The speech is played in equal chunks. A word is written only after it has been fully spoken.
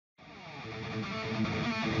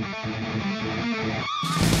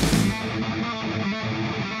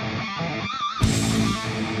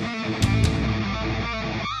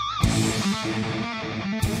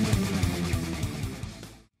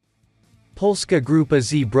Polska Grupa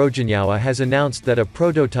Zbrojeniowa has announced that a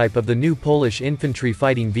prototype of the new Polish Infantry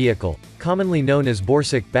Fighting Vehicle, commonly known as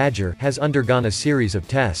Borsuk Badger, has undergone a series of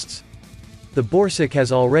tests. The Borsuk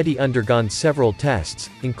has already undergone several tests,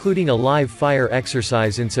 including a live fire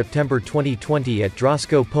exercise in September 2020 at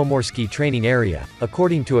Drawsko Pomorskie Training Area,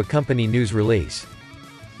 according to a company news release.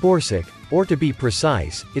 Borsuk, or to be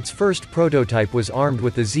precise, its first prototype was armed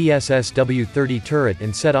with the ZSSW-30 turret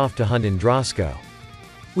and set off to hunt in Drawsko.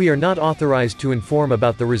 We are not authorized to inform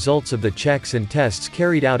about the results of the checks and tests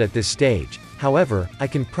carried out at this stage. However, I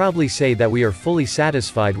can proudly say that we are fully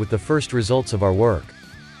satisfied with the first results of our work.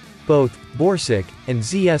 Both Borsuk and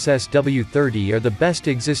ZSSW-30 are the best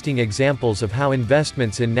existing examples of how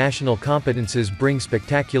investments in national competences bring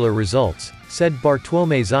spectacular results, said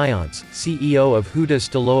Bartłomiej Zając, CEO of Huta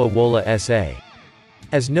Stalowa Wola S.A.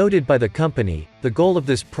 As noted by the company, the goal of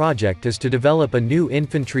this project is to develop a new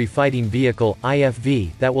infantry fighting vehicle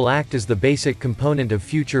 (IFV) that will act as the basic component of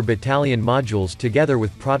future battalion modules together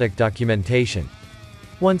with product documentation.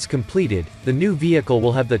 Once completed, the new vehicle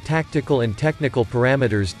will have the tactical and technical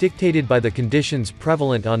parameters dictated by the conditions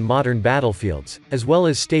prevalent on modern battlefields, as well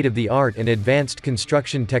as state-of-the-art and advanced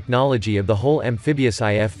construction technology of the whole amphibious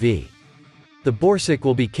IFV. The Borsuk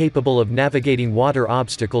will be capable of navigating water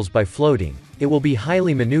obstacles by floating, it will be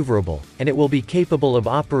highly maneuverable, and it will be capable of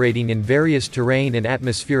operating in various terrain and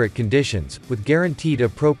atmospheric conditions, with guaranteed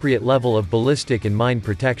appropriate level of ballistic and mine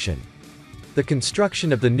protection. The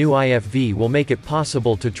construction of the new IFV will make it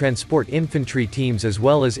possible to transport infantry teams as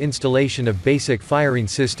well as installation of basic firing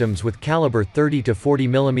systems with caliber 30 to 40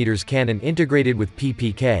 mm cannon integrated with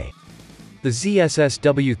PPK. The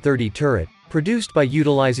ZSSW-30 turret, produced by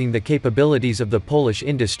utilizing the capabilities of the Polish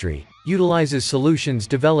industry, utilizes solutions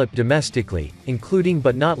developed domestically, including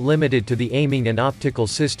but not limited to the aiming and optical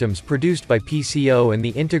systems produced by PCO and the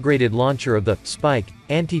integrated launcher of the Spike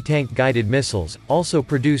anti-tank guided missiles, also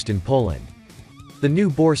produced in Poland. The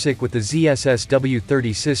new Borsuk with the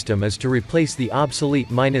ZSSW-30 system is to replace the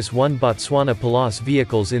obsolete -1 Botswana Polaris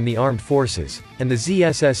vehicles in the armed forces, and the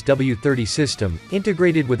ZSSW-30 system,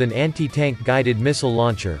 integrated with an anti-tank guided missile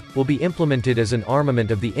launcher, will be implemented as an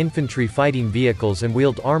armament of the infantry fighting vehicles and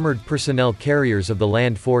wheeled armored personnel carriers of the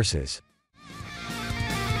land forces.